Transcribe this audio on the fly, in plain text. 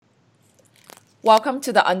Welcome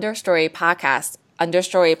to the Understory podcast.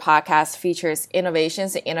 Understory podcast features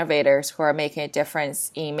innovations and innovators who are making a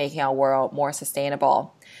difference in making our world more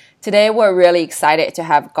sustainable. Today, we're really excited to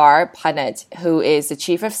have Garr Punnett, who is the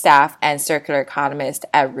Chief of Staff and Circular Economist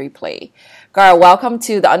at Rheaply. Garr, welcome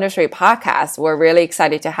to the Understory podcast. We're really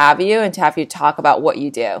excited to have you and to have you talk about what you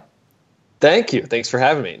do. Thank you. Thanks for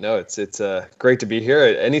having me. No, it's great to be here.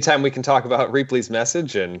 Anytime we can talk about Rheaply's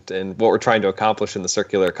message and what we're trying to accomplish in the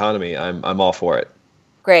circular economy, I'm all for it.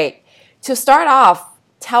 Great. To start off,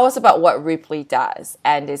 tell us about what Rheaply does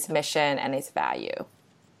and its mission and its value.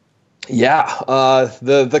 Yeah,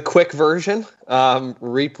 the quick version,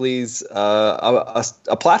 Rheaply's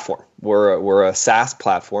a platform. We're a SaaS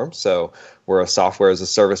platform, so we're a software as a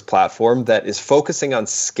service platform that is focusing on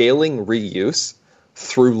scaling reuse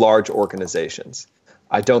through large organizations.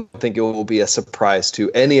 I don't think it will be a surprise to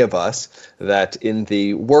any of us that in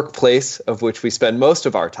the workplace of which we spend most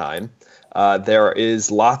of our time, there is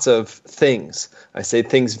lots of things. I say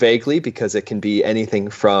things vaguely because it can be anything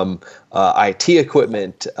from IT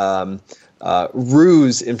equipment,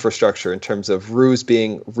 RUS infrastructure in terms of RUS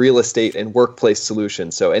being real estate and workplace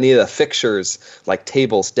solutions. So any of the fixtures like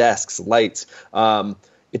tables, desks, lights,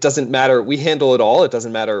 it doesn't matter. We handle it all. It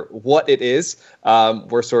doesn't matter what it is.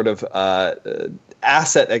 We're sort of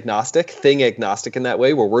asset agnostic, thing agnostic in that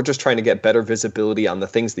way, where we're just trying to get better visibility on the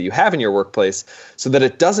things that you have in your workplace so that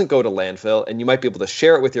it doesn't go to landfill and you might be able to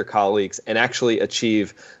share it with your colleagues and actually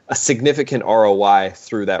achieve a significant ROI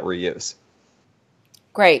through that reuse.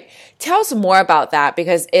 Great. Tell us more about that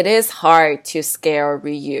because it is hard to scale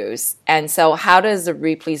reuse. And so how does the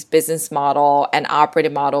Rheaply's business model and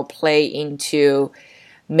operating model play into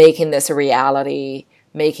making this a reality,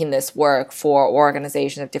 making this work for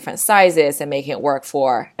organizations of different sizes and making it work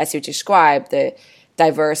for, as you described, the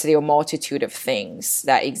diversity or multitude of things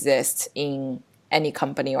that exist in any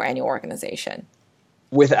company or any organization?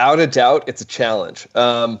 Without a doubt, it's a challenge.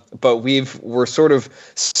 But we're sort of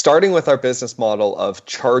starting with our business model of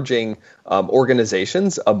charging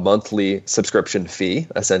organizations a monthly subscription fee,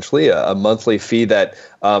 essentially a monthly fee that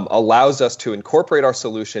allows us to incorporate our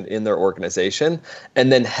solution in their organization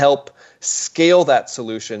and then help scale that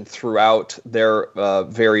solution throughout their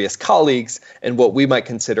various colleagues and what we might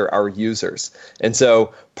consider our users. And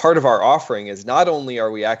so part of our offering is not only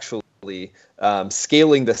are we actually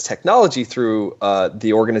scaling this technology through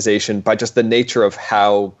the organization by just the nature of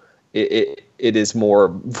how it is more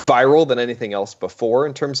viral than anything else before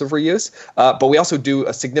in terms of reuse, but we also do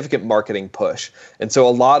a significant marketing push. And so a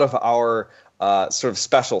lot of our sort of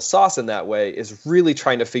special sauce in that way is really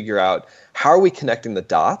trying to figure out how are we connecting the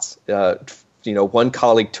dots, one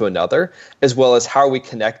colleague to another, as well as how are we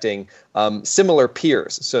connecting similar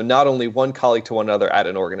peers. So not only one colleague to one another at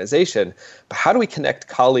an organization, but how do we connect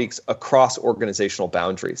colleagues across organizational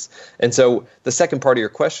boundaries? And so the second part of your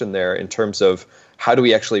question there in terms of how do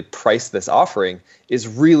we actually price this offering is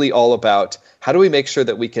really all about how do we make sure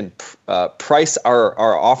that we can price our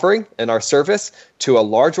offering and our service to a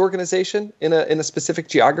large organization in a specific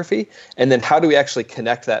geography, and then how do we actually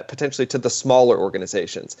connect that potentially to the smaller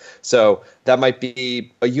organizations? So that might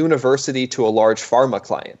be a university to a large pharma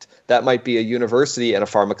client. That might be a university and a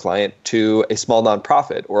pharma client to a small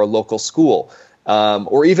nonprofit or a local school,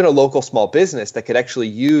 or even a local small business that could actually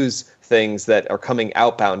use things that are coming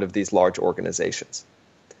outbound of these large organizations.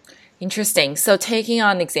 Interesting. So taking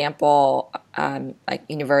on example, like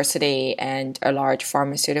university and a large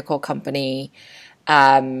pharmaceutical company,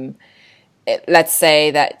 let's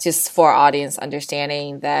say that just for audience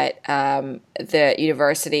understanding that the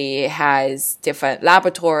university has different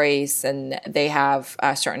laboratories and they have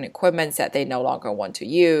certain equipment that they no longer want to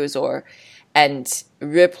use, and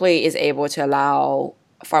Rheaply is able to allow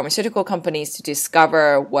pharmaceutical companies to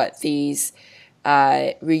discover what these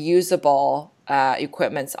reusable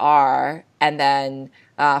equipments are and then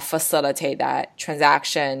facilitate that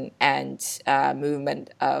transaction and movement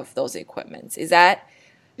of those equipments. Is that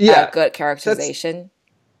a good characterization?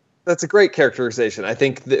 That's a great characterization. I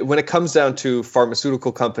think that when it comes down to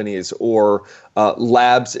pharmaceutical companies or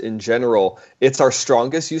labs in general, it's our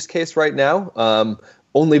strongest use case right now.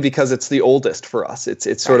 Only because it's the oldest for us.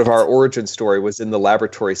 It's sort of our origin story was in the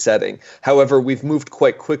laboratory setting. However, we've moved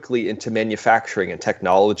quite quickly into manufacturing and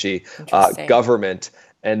technology, government,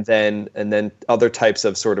 and then other types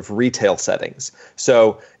of sort of retail settings.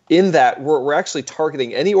 So in that, we're actually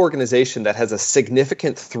targeting any organization that has a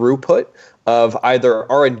significant throughput of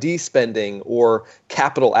either R&D spending or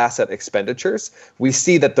capital asset expenditures. We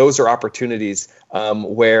see that those are opportunities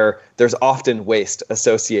where there's often waste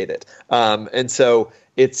associated. And so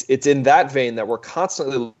it's in that vein that we're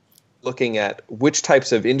constantly looking at which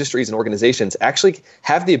types of industries and organizations actually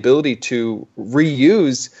have the ability to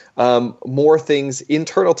reuse more things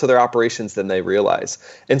internal to their operations than they realize.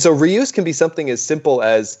 And so reuse can be something as simple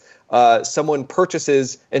as someone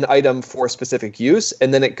purchases an item for specific use,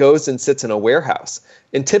 and then it goes and sits in a warehouse.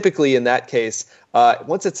 And typically in that case,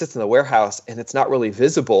 once it sits in the warehouse and it's not really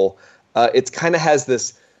visible, it kind of has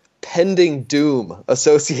this pending doom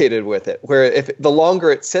associated with it, where if the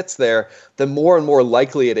longer it sits there, the more and more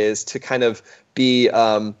likely it is to kind of be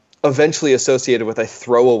eventually associated with a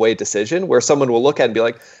throwaway decision, where someone will look at it and be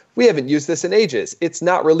like, we haven't used this in ages. It's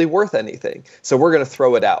not really worth anything, so we're going to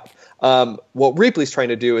throw it out. What Rheaply's trying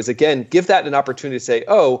to do is, again, give that an opportunity to say,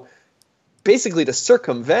 basically to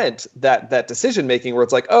circumvent that decision making where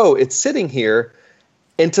it's like, it's sitting here,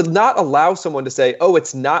 and to not allow someone to say,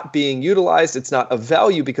 it's not being utilized, it's not of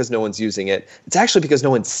value because no one's using it. It's actually because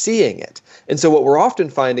no one's seeing it. And so what we're often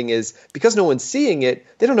finding is because no one's seeing it,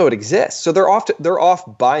 they don't know it exists. So they're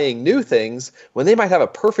off buying new things when they might have a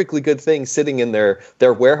perfectly good thing sitting in their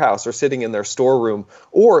warehouse or sitting in their storeroom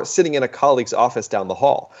or sitting in a colleague's office down the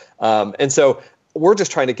hall. And so we're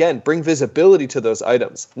just trying to, again, bring visibility to those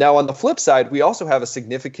items. Now, on the flip side, we also have a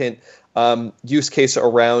significant use case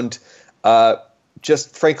around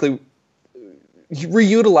just frankly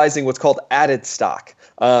reutilizing what's called added stock.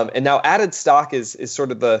 And now added stock is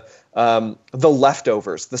sort of the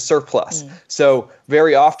leftovers, the surplus. So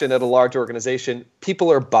very often at a large organization,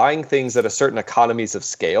 people are buying things at a certain economies of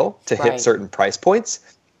scale to hit certain price points,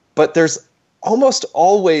 but there's almost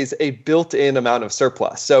always a built-in amount of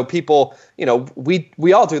surplus. So people,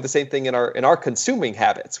 we all do the same thing in our consuming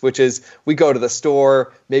habits, which is we go to the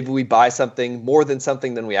store, maybe we buy something more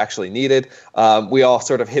than we actually needed. We all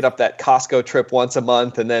sort of hit up that Costco trip once a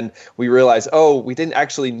month, and then we realize, we didn't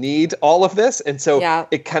actually need all of this, and so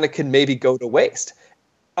it kind of can maybe go to waste.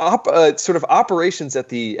 Sort of operations at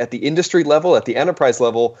the industry level, at the enterprise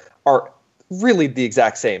level, are really the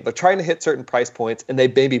exact same. They're trying to hit certain price points and they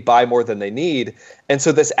maybe buy more than they need. And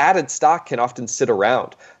so this added stock can often sit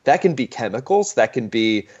around. That can be chemicals, that can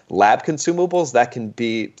be lab consumables, that can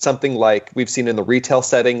be something like we've seen in the retail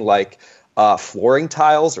setting, like flooring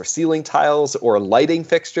tiles or ceiling tiles or lighting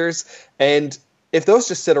fixtures. And if those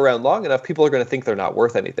just sit around long enough, people are going to think they're not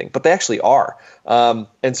worth anything, but they actually are.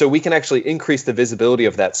 And so we can actually increase the visibility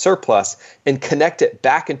of that surplus and connect it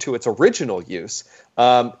back into its original use,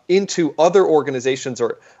 into other organizations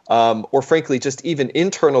or frankly, just even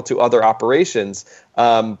internal to other operations,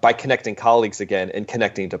 by connecting colleagues again and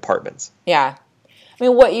connecting departments. Yeah. I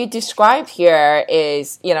mean, what you described here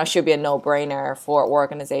is, should be a no-brainer for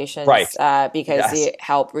organizations, because it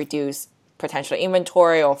help reduce potential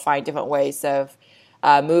inventory or find different ways of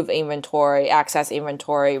move inventory, access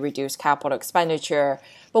inventory, reduce capital expenditure.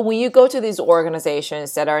 But when you go to these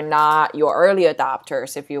organizations that are not your early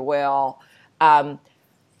adopters, if you will,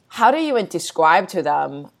 how do you even describe to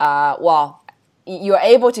them? You're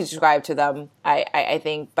able to describe to them, I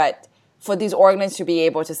think, but for these organizations to be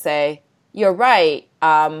able to say, you're right,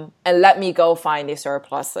 and let me go find these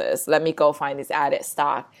surpluses, let me go find this added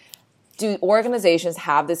stock. Do organizations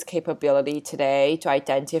have this capability today to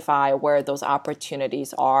identify where those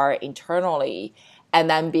opportunities are internally and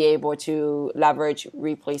then be able to leverage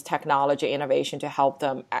Rheaply's technology innovation to help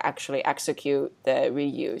them actually execute the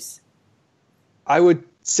reuse? I would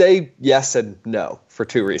say yes and no for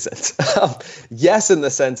two reasons. Yes, in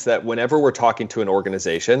the sense that whenever we're talking to an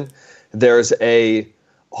organization, there's it's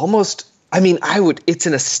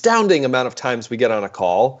an astounding amount of times we get on a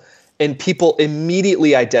call and people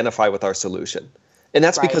immediately identify with our solution. And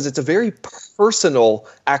that's because it's a very personal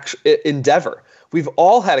endeavor. We've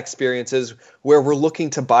all had experiences where we're looking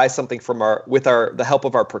to buy something with the help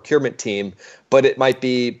of our procurement team, but it might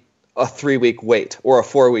be a 3-week wait or a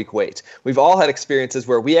 4-week wait. We've all had experiences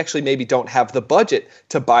where we actually maybe don't have the budget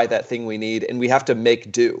to buy that thing we need and we have to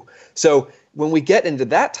make do. So when we get into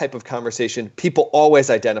that type of conversation, people always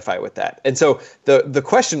identify with that. And so the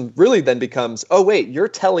question really then becomes, wait, you're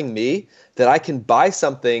telling me that I can buy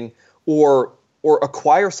something or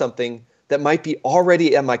acquire something that might be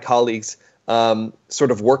already at my colleague's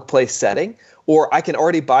sort of workplace setting, or I can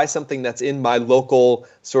already buy something that's in my local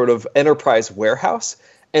sort of enterprise warehouse.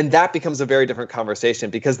 And that becomes a very different conversation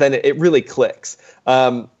because then it really clicks.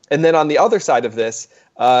 And then on the other side of this,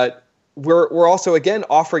 we're also, again,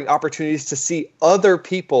 offering opportunities to see other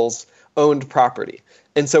people's owned property.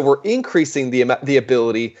 And so we're increasing the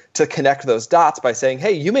ability to connect those dots by saying,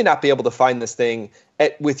 hey, you may not be able to find this thing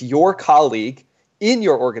with your colleague in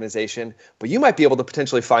your organization, but you might be able to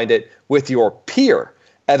potentially find it with your peer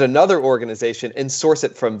at another organization and source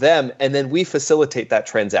it from them. And then we facilitate that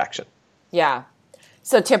transaction. Yeah.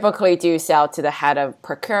 So typically, do you sell to the head of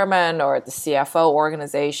procurement or the CFO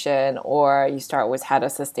organization, or you start with head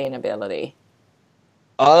of sustainability?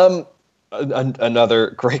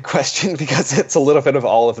 Another great question because it's a little bit of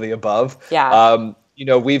all of the above. Yeah.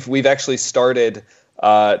 We've actually started.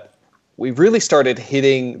 We really started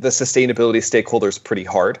hitting the sustainability stakeholders pretty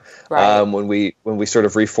hard Right. when we sort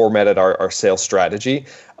of reformatted our sales strategy.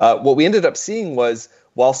 What we ended up seeing was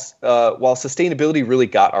while sustainability really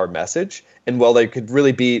got our message, and while they could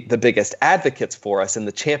really be the biggest advocates for us and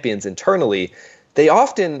the champions internally, they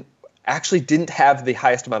often actually didn't have the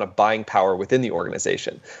highest amount of buying power within the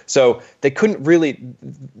organization. So they couldn't really,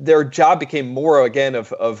 their job became more, again, of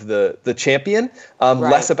the champion,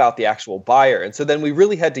 less about the actual buyer. And so then we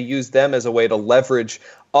really had to use them as a way to leverage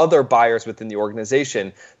other buyers within the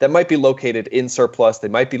organization that might be located in surplus, they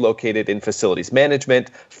might be located in facilities management,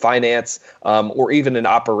 finance, or even an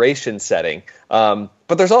operations setting.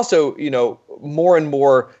 But there's also, more and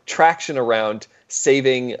more traction around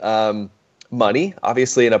saving money,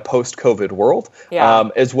 obviously in a post-COVID world,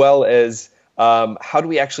 as well as how do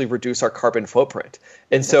we actually reduce our carbon footprint?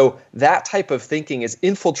 And so that type of thinking is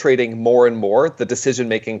infiltrating more and more the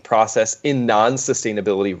decision-making process in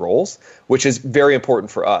non-sustainability roles, which is very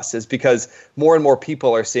important for us, is because more and more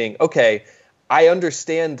people are seeing, okay, I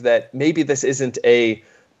understand that maybe this isn't a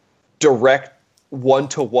direct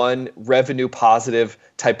one-to-one revenue positive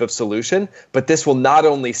type of solution, but this will not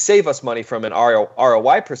only save us money from an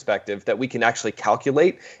ROI perspective that we can actually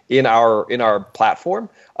calculate in our platform,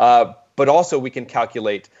 but also we can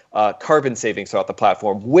calculate carbon savings throughout the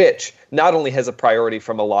platform, which not only has a priority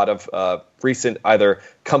from a lot of recent either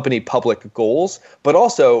company public goals, but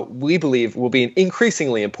also we believe will be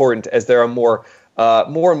increasingly important as there are more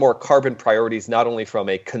and more carbon priorities, not only from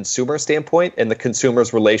a consumer standpoint and the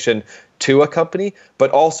consumer's relation to a company,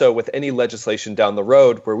 but also with any legislation down the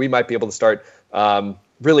road where we might be able to start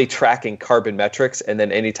really tracking carbon metrics and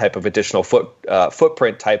then any type of additional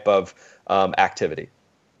footprint type of activity.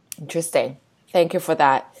 Interesting. Thank you for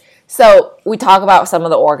that. So we talk about some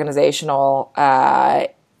of the organizational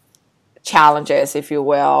challenges, if you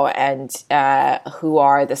will, and who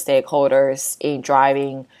are the stakeholders in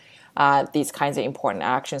driving these kinds of important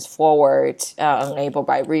actions forward, enabled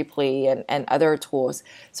by Rheaply and other tools.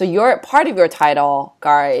 So your part of your title,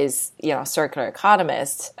 Garr, is circular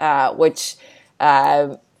economist, which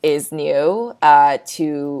is new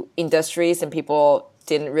to industries, and people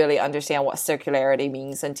didn't really understand what circularity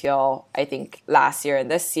means until I think last year and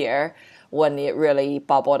this year when it really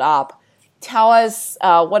bubbled up. Tell us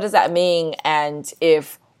what does that mean, and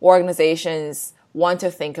if organizations want to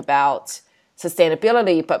think about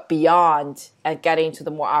sustainability, but beyond, and getting to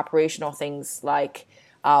the more operational things like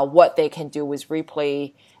what they can do with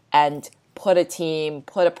Rheaply and put a team,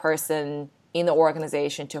 put a person in the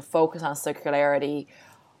organization to focus on circularity,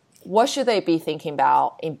 what should they be thinking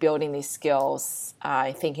about in building these skills,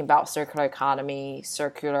 thinking about circular economy,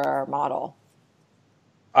 circular model?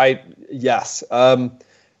 Yes.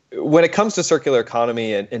 When it comes to circular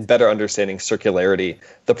economy and better understanding circularity,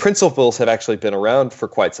 the principles have actually been around for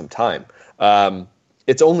quite some time.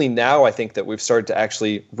 It's only now, I think, that we've started to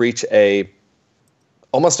actually reach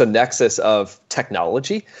almost a nexus of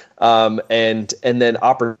technology and then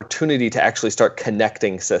opportunity to actually start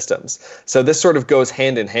connecting systems. So this sort of goes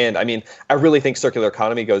hand in hand. I mean, I really think circular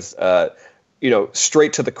economy goes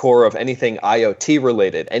straight to the core of anything IoT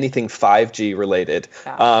related, anything 5G related.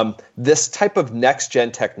 Yeah. This type of next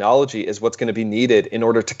gen technology is what's going to be needed in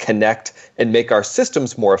order to connect and make our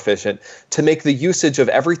systems more efficient, to make the usage of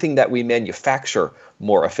everything that we manufacture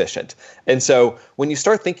more efficient. And so when you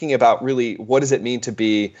start thinking about really what does it mean to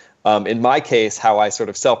be, in my case, how I sort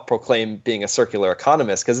of self-proclaim being a circular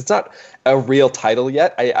economist, because it's not a real title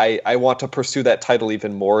yet. I want to pursue that title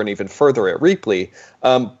even more and even further at Rheaply.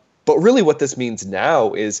 But really what this means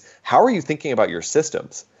now is, how are you thinking about your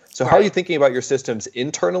systems? So how are you thinking about your systems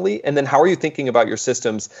internally? And then how are you thinking about your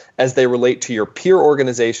systems as they relate to your peer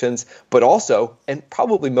organizations, but also, and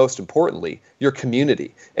probably most importantly, your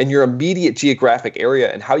community and your immediate geographic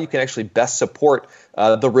area, and how you can actually best support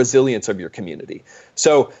the resilience of your community.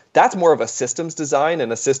 So that's more of a systems design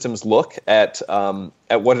and a systems look at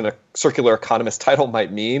what a circular economist title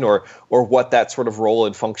might mean, or what that sort of role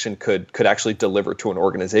and function could actually deliver to an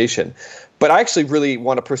organization. But I actually really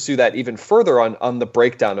want to pursue that even further on the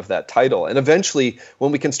breakdown of that title. And eventually,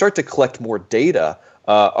 when we can start to collect more data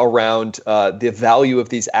around the value of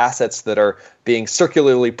these assets that are being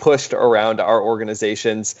circularly pushed around our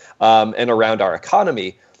organizations and around our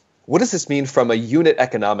economy, what does this mean from a unit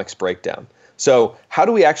economics breakdown? So how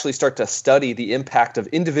do we actually start to study the impact of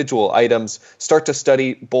individual items, start to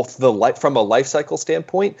study both from a life cycle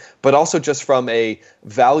standpoint, but also just from a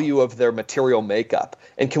value of their material makeup?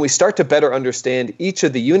 And can we start to better understand each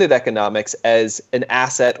of the unit economics as an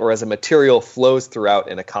asset or as a material flows throughout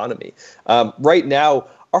an economy? Right now,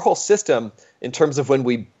 our whole system, in terms of when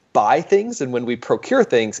we buy things and when we procure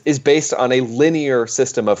things, is based on a linear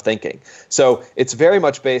system of thinking. So it's very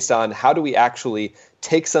much based on how do we actually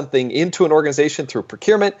take something into an organization through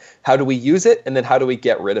procurement, how do we use it, and then how do we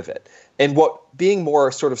get rid of it? And what being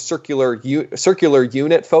more sort of circular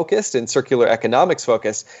unit focused and circular economics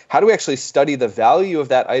focused, how do we actually study the value of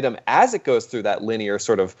that item as it goes through that linear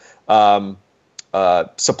sort of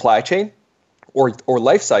supply chain or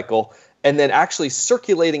life cycle, and then actually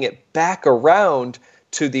circulating it back around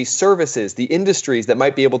to the services, the industries that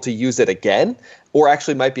might be able to use it again, or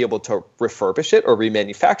actually might be able to refurbish it or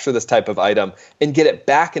remanufacture this type of item and get it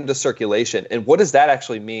back into circulation. And what does that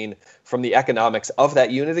actually mean from the economics of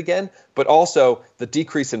that unit again, but also the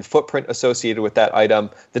decrease in footprint associated with that item,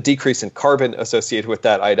 the decrease in carbon associated with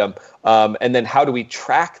that item, and then how do we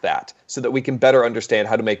track that so that we can better understand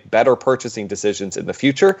how to make better purchasing decisions in the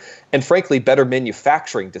future, and frankly, better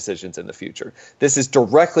manufacturing decisions in the future. This is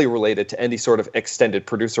directly related to any sort of extended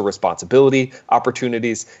producer responsibility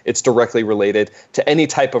opportunities. It's directly related to any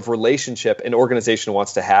type of relationship an organization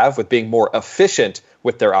wants to have with being more efficient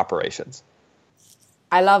with their operations.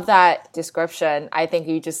 I love that description. I think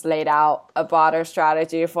you just laid out a broader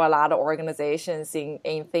strategy for a lot of organizations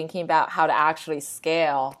in thinking about how to actually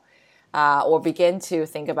scale or begin to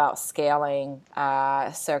think about scaling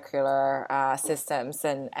circular systems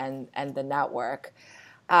and the network.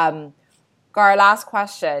 Garr, last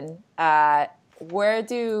question. Where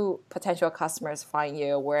do potential customers find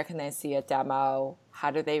you? Where can they see a demo? How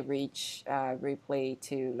do they reach Rheaply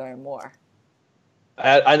to learn more?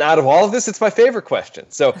 And out of all of this, it's my favorite question.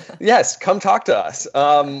 So yes, come talk to us.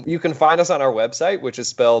 You can find us on our website, which is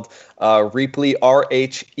spelled Rheaply,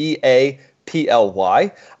 Rheaply.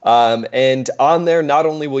 And on there, not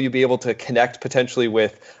only will you be able to connect potentially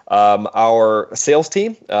with our sales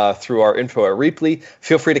team through our info at Rheaply,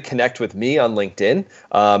 feel free to connect with me on LinkedIn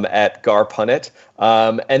at Garr Punnett.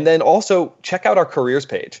 And then also check out our careers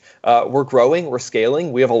page. We're growing, we're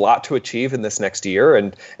scaling. We have a lot to achieve in this next year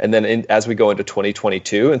and then as we go into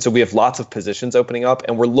 2022. And so we have lots of positions opening up,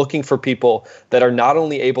 and we're looking for people that are not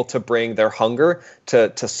only able to bring their hunger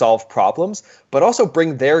to solve problems, but also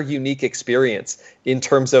bring their unique experience in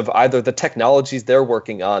terms of either the technologies they're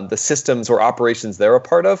working on, the systems or operations they're a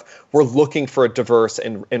part of. We're looking for a diverse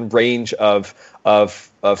and range of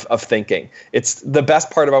thinking. It's the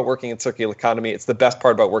best part about working in circular economy. It's the best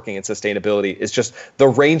part about working in sustainability is just the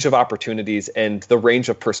range of opportunities and the range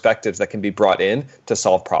of perspectives that can be brought in to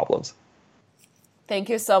solve problems. Thank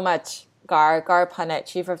you so much, Garr Punnett,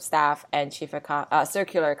 Chief of Staff and Chief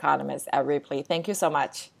Circular Economist at Rheaply. Thank you so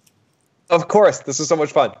much. Of course. This was so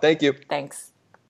much fun. Thank you. Thanks.